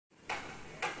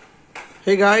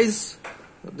Hey guys,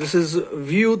 this is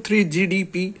View 3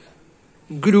 GDP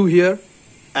Guru here,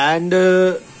 and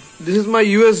this is my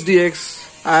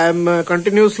USDx. I am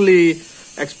continuously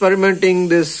experimenting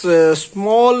this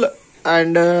small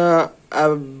and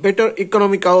better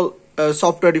economical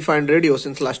software-defined radio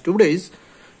since last 2 days,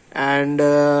 and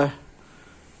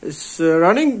it's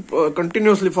running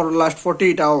continuously for the last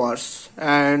 48 hours.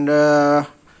 And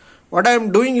what I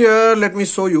am doing here, let me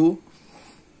show you.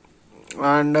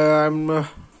 And I'm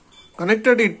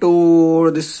connected it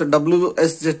to this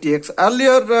WSJT-X.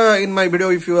 Earlier in my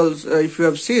video, if you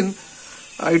have seen,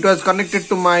 it was connected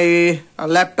to my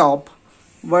laptop.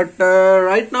 But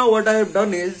right now, what I have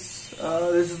done is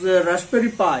this is a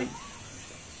Raspberry Pi.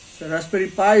 So Raspberry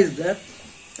Pi is there,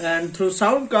 and through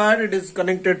sound card, it is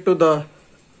connected to the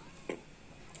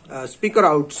speaker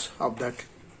outs of that.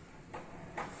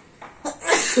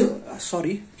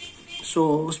 Sorry.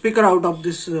 So speaker out of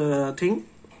this thing,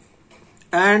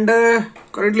 and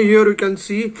currently here you can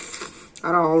see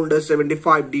around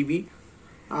 75 dB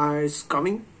is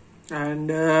coming, and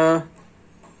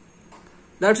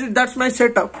that's it. That's my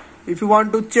setup. If you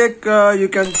want to check, you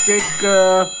can check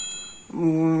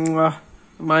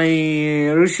my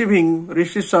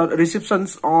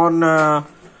receptions on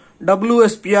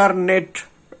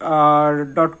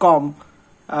WSPRnet.com.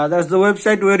 That's the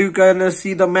website where you can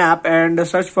see the map and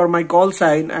search for my call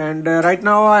sign. And right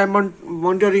now I am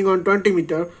monitoring on 20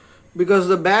 meter, because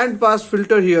the band pass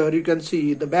filter here, you can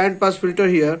see the band pass filter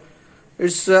here.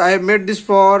 It's I have made this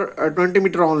for 20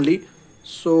 meter only.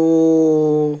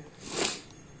 So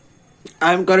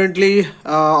I am currently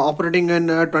operating in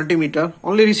 20 meter,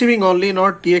 only receiving only,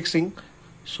 not TXing.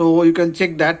 So you can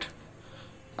check that.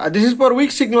 This is for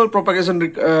weak signal propagation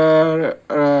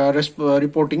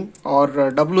reporting, or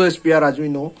WSPR as we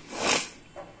know.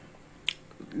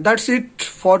 That's it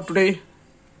for today.